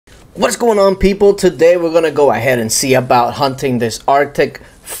What's going on, people? Today we're gonna go ahead and see about hunting this Arctic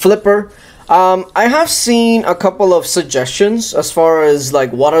flipper. I have seen a couple of suggestions as far as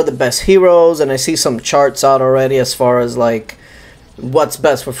like what are the best heroes, and I see some charts out already as far as like what's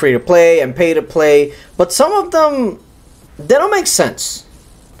best for free to play and pay to play, but some of them, they don't make sense.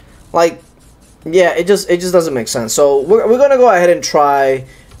 Like, yeah, it just doesn't make sense. So we're gonna go ahead and try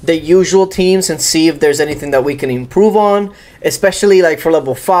the usual teams and see if there's anything that we can improve on, especially like for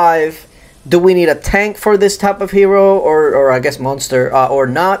level 5. Do we need a tank for this type of hero, or I guess monster, or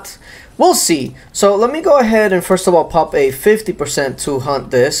not? We'll see. So let me go ahead and first of all pop a 50% to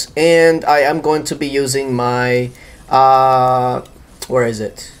hunt this, and I am going to be using my where is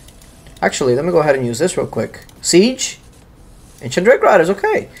it? Actually, let me go ahead and use this real quick. Siege? Ancient Drake Riders,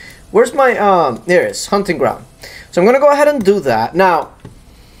 okay. Where's my there it is, hunting ground. So I'm gonna go ahead and do that. Now,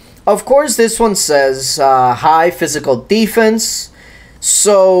 of course, this one says high physical defense.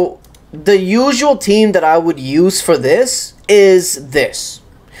 So the usual team that I would use for this is this,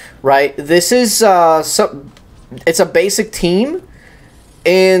 right? This is it's a basic team,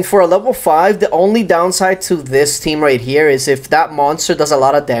 and for a level 5, the only downside to this team right here is if that monster does a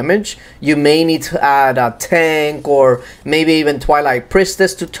lot of damage, you may need to add a tank or maybe even Twilight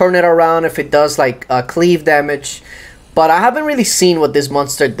Priestess to turn it around if it does like cleave damage. But I haven't really seen what this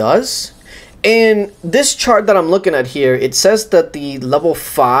monster does. In this chart that I'm looking at here, it says that the level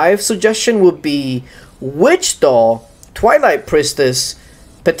 5 suggestion would be Witch Doll, Twilight Priestess,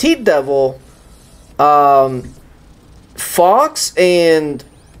 Petite Devil, Fox, and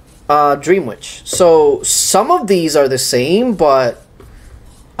Dream Witch. So some of these are the same, but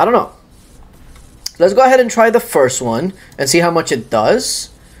I don't know. Let's go ahead and try the first one and see how much it does.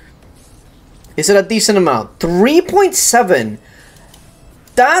 Is it a decent amount? 3.7.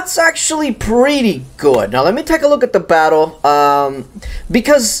 That's actually pretty good. Now let me take a look at the battle.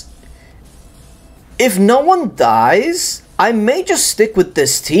 Because if no one dies, I may just stick with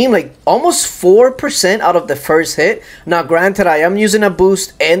this team. Like almost 4% out of the first hit. Now granted, I am using a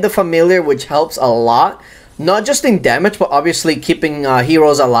boost and the familiar, which helps a lot. Not just in damage, but obviously keeping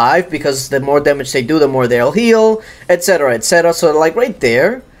heroes alive, because the more damage they do, the more they'll heal, etc, etc. So like right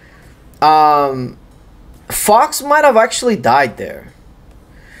there, Fox might have actually died there.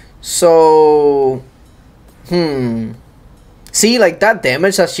 So, see, like that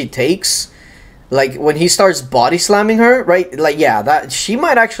damage that she takes, like when he starts body slamming her, right? Like, yeah, that she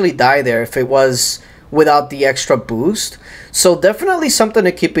might actually die there if it was without the extra boost. So definitely something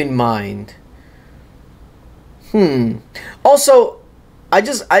to keep in mind. Also,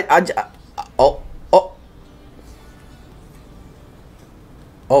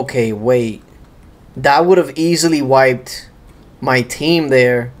 okay, wait. That would have easily wiped my team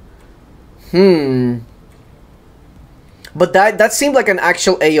there. But that seemed like an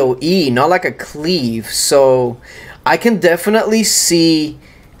actual AoE, not like a cleave. So I can definitely see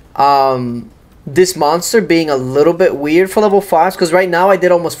this monster being a little bit weird for level 5s, because right now I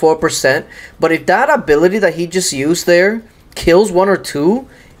did almost 4%. But if that ability that he just used there kills 1 or 2,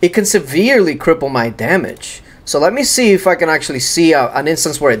 it can severely cripple my damage. So let me see if I can actually see an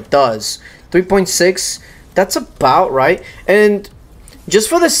instance where it does. 3.6, that's about right. And just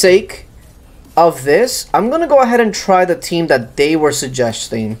for the sake of this, I'm going to go ahead and try the team that they were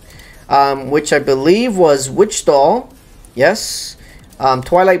suggesting, which I believe was Witch Doll. Yes.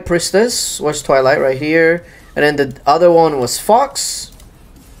 Twilight Priestess. Where's Twilight? Right here. And then the other one was Fox.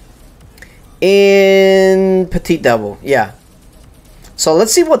 And Petite Devil. Yeah. So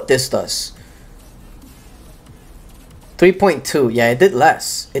let's see what this does. 3.2. Yeah, it did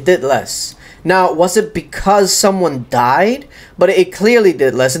less. It did less. Now, was it because someone died? But it clearly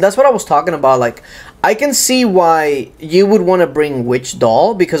did less. And that's what I was talking about. Like, I can see why you would want to bring Witch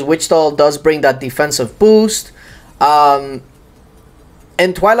Doll, because Witch Doll does bring that defensive boost. And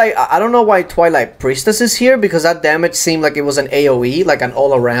Twilight, I don't know why Twilight Priestess is here, because that damage seemed like it was an AoE, like an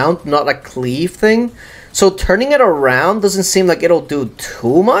all-around, not a cleave thing. So turning it around doesn't seem like it'll do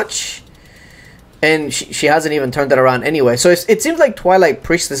too much. And she hasn't even turned it around anyway. So it seems like Twilight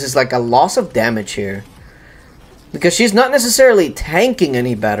Priestess is like a loss of damage here, because she's not necessarily tanking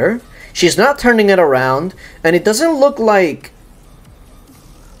any better. She's not turning it around. And it doesn't look like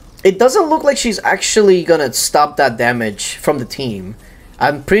she's actually gonna stop that damage from the team.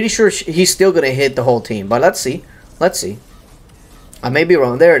 I'm pretty sure he's still gonna hit the whole team. But let's see. Let's see. I may be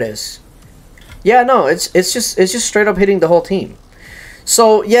wrong. There it is. Yeah, no, it's just straight up hitting the whole team.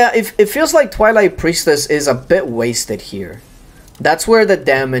 So yeah, it feels like Twilight Priestess is a bit wasted here. That's where the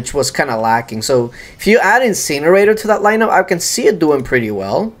damage was kind of lacking. So if you add Incinerator to that lineup, I can see it doing pretty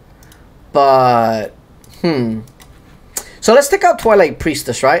well. But So let's take out Twilight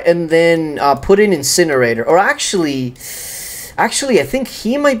Priestess, right? And then put in Incinerator. Or actually, I think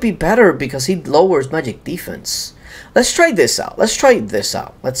he might be better because he lowers magic defense. Let's try this out. Let's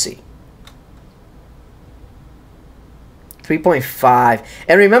see. 3.5.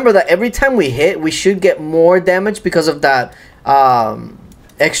 And remember that every time we hit, we should get more damage because of that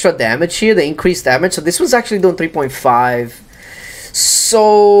extra damage here, the increased damage. So this was actually doing 3.5.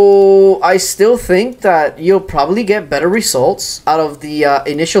 So I still think that you'll probably get better results out of the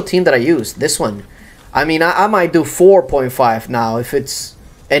initial team that I used. This one. I mean, I might do 4.5 now if it's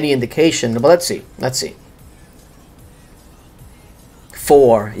any indication. But let's see.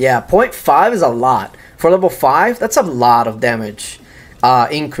 4. Yeah, 0.5 is a lot. For level 5, that's a lot of damage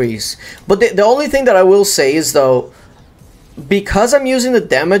increase. But the only thing that I will say is, though, because I'm using the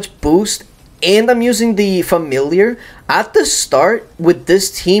damage boost and I'm using the familiar, at the start with this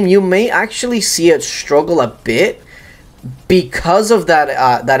team, you may actually see it struggle a bit because of that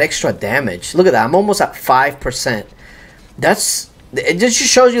that extra damage. Look at that, I'm almost at 5%. It just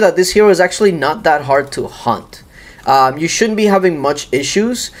shows you that this hero is actually not that hard to hunt. You shouldn't be having much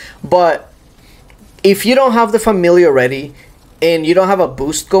issues, but if you don't have the familiar ready and you don't have a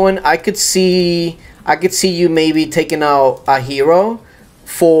boost going, I could see you maybe taking out a hero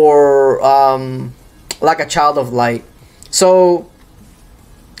for like a Child of Light. So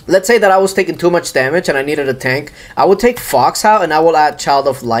let's say that I was taking too much damage and I needed a tank. I would take Fox out and I will add Child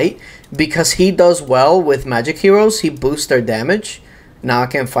of Light because he does well with magic heroes. He boosts their damage. Now I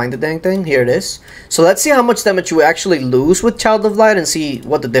can't find the dang thing. Here it is. So let's see how much damage you actually lose with Child of Light and see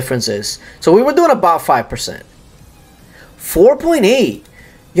what the difference is. So we were doing about 5%. 4.8.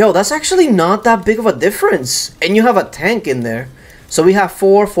 Yo, that's actually not that big of a difference. And you have a tank in there. So we have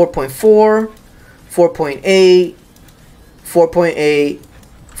 4, 4.4, 4.8, 4.8,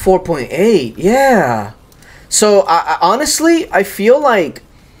 4.8. Yeah. So I honestly, I feel like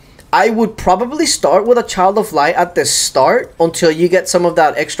I would probably start with a Child of Light at the start until you get some of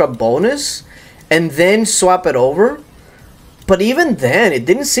that extra bonus and then swap it over. But even then, it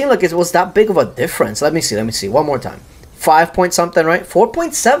didn't seem like it was that big of a difference. Let me see. One more time. 5 point something, right?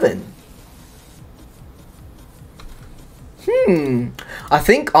 4.7. I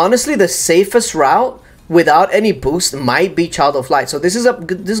think honestly the safest route without any boost might be Child of Light. So this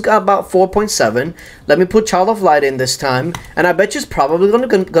got about 4.7. Let me put Child of Light in this time, and I bet you it's probably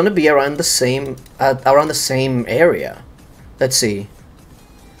gonna be around the same area. Let's see,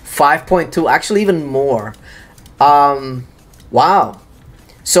 5.2. Actually, even more. Wow.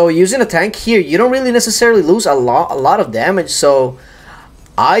 So using a tank here, you don't really necessarily lose a lot of damage. So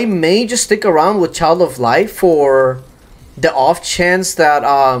I may just stick around with Child of Light for the off chance that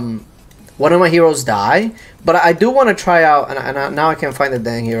one of my heroes die. But I do want to try out, and now I can't find the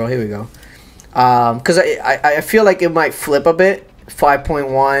dang hero. Here we go. Because I feel like it might flip a bit.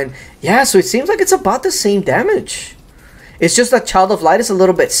 5.1. Yeah, so it seems like it's about the same damage. It's just that Child of Light is a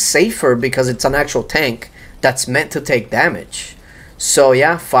little bit safer because it's an actual tank that's meant to take damage. So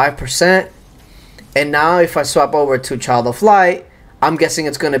yeah, 5%. And now if I swap over to Child of Light, I'm guessing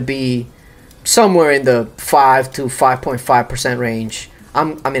it's going to be somewhere in the 5 to 5.5% range.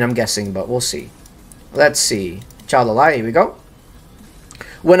 I'm guessing, but we'll see. Let's see. Child of Light, here we go.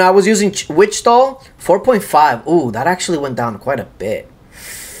 When I was using Witch Doll, 4.5. Ooh, that actually went down quite a bit.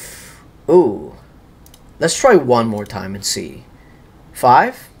 Ooh. Let's try one more time and see.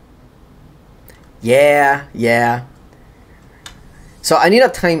 5? Yeah. So I need a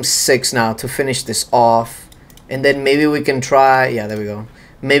 ×6 now to finish this off. And then maybe we can try... Yeah, there we go.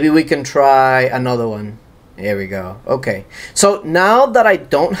 Maybe we can try another one. There we go. Okay. So now that I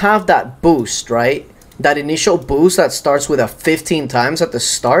don't have that boost, right? That initial boost that starts with a 15 times at the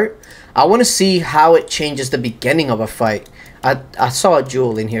start. I want to see how it changes the beginning of a fight. I saw a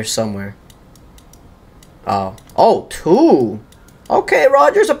jewel in here somewhere. Oh, 2. Okay,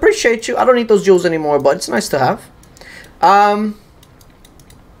 Rogers, appreciate you. I don't need those jewels anymore, but it's nice to have.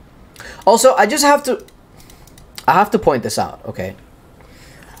 Also, I have to point this out, okay?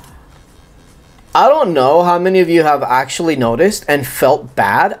 I don't know how many of you have actually noticed and felt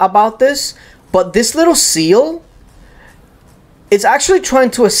bad about this, but this little seal is actually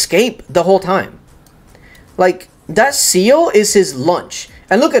trying to escape the whole time. Like, that seal is his lunch.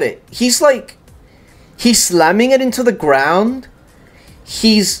 And look at it. He's slamming it into the ground.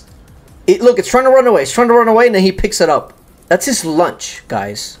 Look, it's trying to run away. It's trying to run away, and then he picks it up. That's his lunch,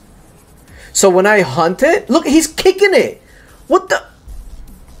 guys. So when I hunt it, look, he's kicking it. What the...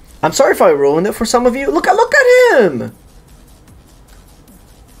 I'm sorry if I ruined it for some of you. Look at him.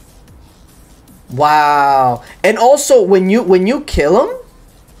 Wow. And also when you kill him,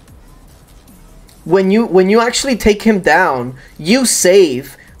 when you actually take him down, you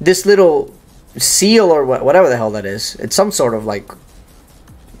save this little seal or whatever the hell that is. It's some sort of like,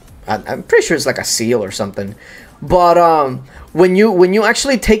 I'm pretty sure it's like a seal or something. But when you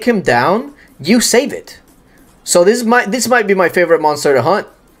actually take him down, you save it. So this might be my favorite monster to hunt.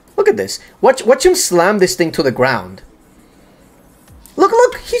 Look at this. Watch him slam this thing to the ground.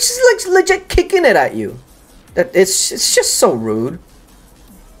 Look, he's just like legit kicking it at you. It's just so rude.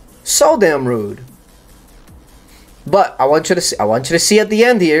 So damn rude. But I want you to see at the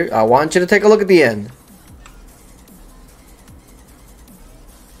end here. I want you to take a look at the end.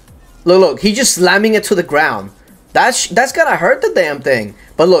 Look, he's just slamming it to the ground. That's gonna hurt the damn thing.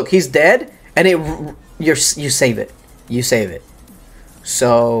 But look, he's dead, and you save it. You save it.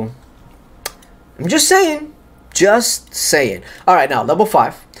 So I'm just saying. Just saying. All right, now level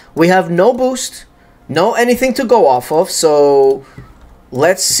 5. We have no boost, no anything to go off of. So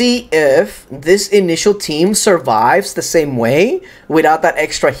let's see if this initial team survives the same way without that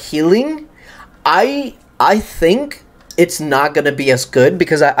extra healing. I think it's not gonna be as good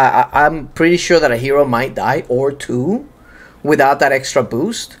because I'm pretty sure that a hero might die or two without that extra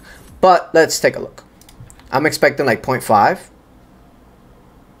boost. But let's take a look. I'm expecting like 0.5.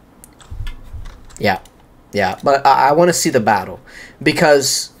 Yeah, but I want to see the battle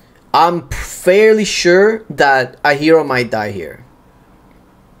because I'm fairly sure that a hero might die here.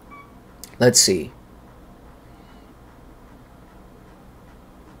 Let's see.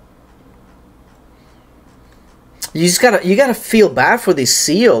 You gotta feel bad for the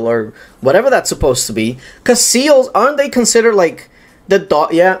seal or whatever that's supposed to be, because seals, aren't they considered like the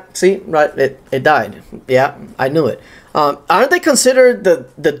dog? Yeah, see, right, it died. Yeah, I knew it. Aren't they considered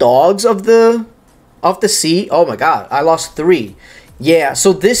the dogs of the sea? Oh my god, I lost 3. Yeah,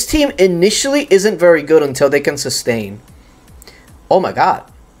 so this team initially isn't very good until they can sustain. Oh my god,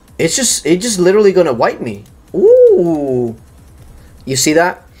 it's just literally gonna wipe me. Ooh, you see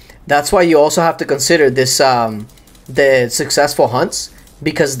that? That's why you also have to consider this the successful hunts,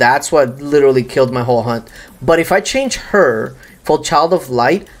 because that's what literally killed my whole hunt. But if I change her for Child of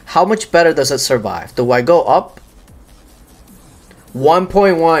Light, how much better does it survive? Do I go up?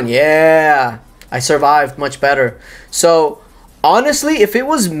 1.1, yeah, I survived much better. So honestly, if it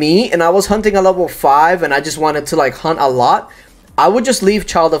was me and I was hunting a level 5 and I just wanted to like hunt a lot, I would just leave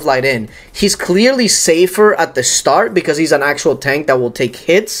Child of Light in. He's clearly safer at the start because he's an actual tank that will take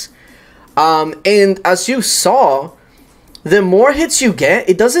hits. And as you saw, the more hits you get,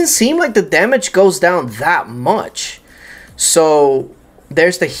 it doesn't seem like the damage goes down that much. So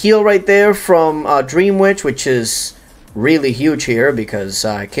there's the heal right there from Dream Witch, which is really huge here because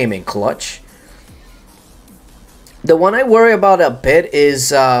I came in clutch. The one I worry about a bit is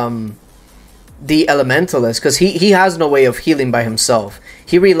the Elementalist, because he has no way of healing by himself.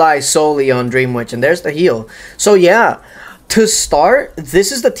 He relies solely on Dream Witch, and there's the heal. So yeah, to start,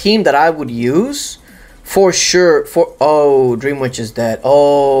 this is the team that I would use for sure. Oh, Dream Witch is dead.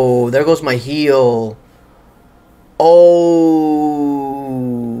 Oh, there goes my heal. Oh,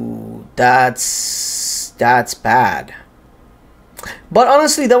 that's bad. But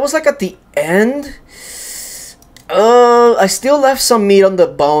honestly, that was like at the end. I still left some meat on the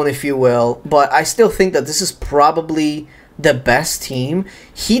bone, if you will, but I still think that this is probably the best team.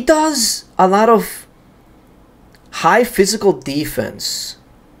 He does a lot of high physical defense.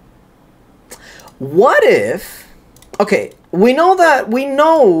 What if, okay, we know that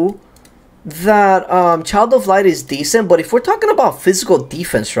Child of Light is decent, but if we're talking about physical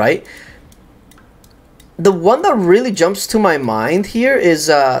defense, right? The one that really jumps to my mind here is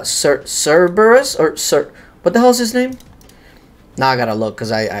Cerberus, or what the hell is his name? Now I gotta look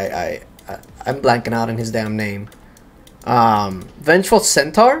because I'm blanking out on his damn name. Vengeful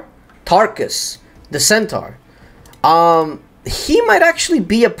Centaur? Tarkus, the Centaur. He might actually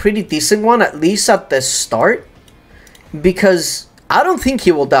be a pretty decent one, at least at the start, because I don't think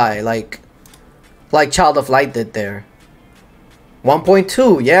he will die like Child of Light did there.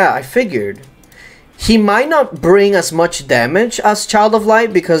 1.2, yeah, I figured. He might not bring as much damage as Child of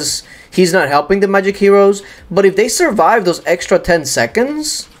Light because he's not helping the magic heroes, but if they survive those extra 10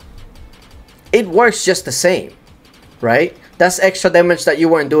 seconds, it works just the same, right? That's extra damage that you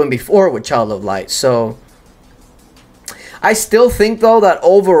weren't doing before with Child of Light. So I still think though that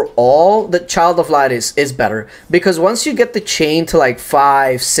overall the Child of Light is better, because once you get the chain to like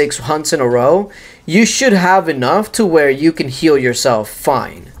 5-6 hunts in a row, you should have enough to where you can heal yourself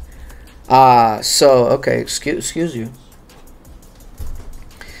fine. So okay, excuse you.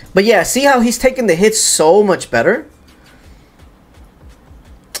 But yeah, see how he's taking the hits so much better?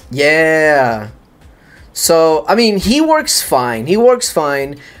 Yeah. So, I mean, he works fine. He works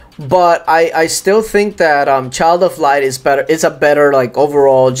fine. but I still think that Child of Light is better. It's a better like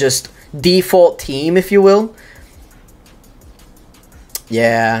overall just default team, if you will.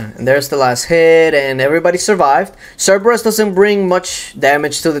 Yeah, and there's the last hit, and everybody survived. Cerberus doesn't bring much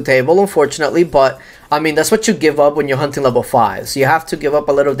damage to the table, unfortunately, but I mean, that's what you give up when you're hunting level 5s. You have to give up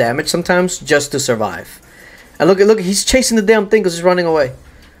a little damage sometimes just to survive. And look, he's chasing the damn thing because he's running away.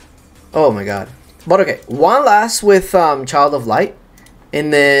 Oh my god. But okay, one last with Child of Light,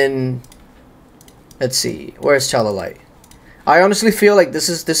 and then let's see, where's Child of Light? I honestly feel like this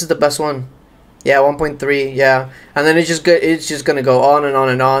is the best one. Yeah, 1.3, yeah. And then it's just gonna go on and on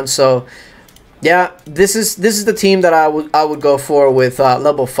and on. So yeah, this is the team that I would go for with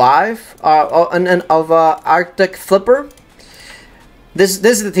level 5 and of Arctic Flipper. This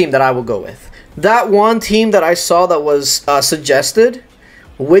is the team that I will go with. That one team that I saw that was suggested,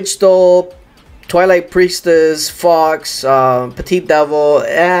 Witch Doll, Twilight Priestess, Fox, Petite Devil,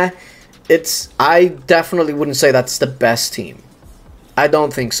 I definitely wouldn't say that's the best team. I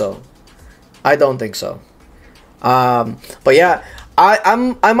don't think so. I don't think so. But yeah,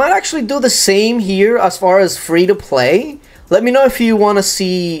 I might actually do the same here as far as free to play. Let me know if you want to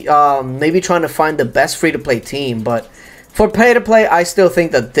see maybe trying to find the best free to play team. But for pay to play, I still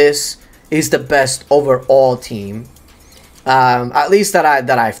think that this is the best overall team. At least that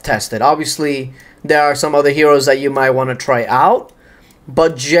I've tested. Obviously, there are some other heroes that you might want to try out.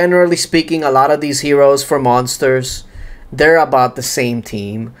 But generally speaking, a lot of these heroes for monsters, they're about the same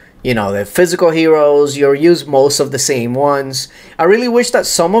team. You know, they're physical heroes. You'll use most of the same ones. I really wish that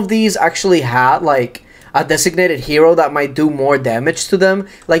some of these actually had like a designated hero that might do more damage to them.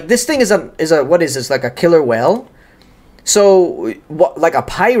 Like this thing is a what is this, like a killer whale? So what, like a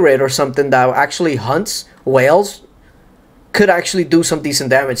pirate or something that actually hunts whales could actually do some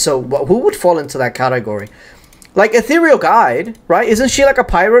decent damage. So who would fall into that category? Like Ethereal Guide, right? Isn't she like a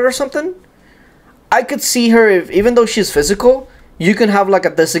pirate or something? I could see her, even though she's physical, you can have like a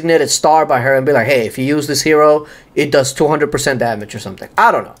designated star by her and be like, hey, if you use this hero, it does 200% damage or something.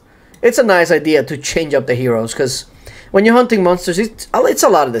 I don't know. It's a nice idea to change up the heroes, because when you're hunting monsters, it's a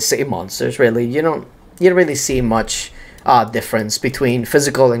lot of the same monsters, really. You don't really see much difference between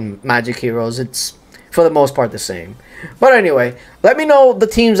physical and magic heroes. It's for the most part the same. But anyway, let me know the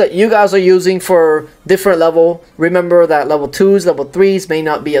teams that you guys are using for different level. Remember that level 2s, level 3s may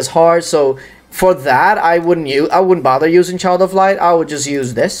not be as hard, so for that, I wouldn't bother using Child of Light. I would just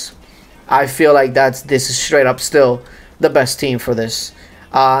use this. I feel like this is straight up still the best team for this.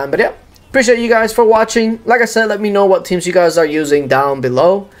 But yeah, appreciate you guys for watching. Like I said, let me know what teams you guys are using down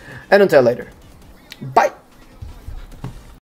below. And until later, bye.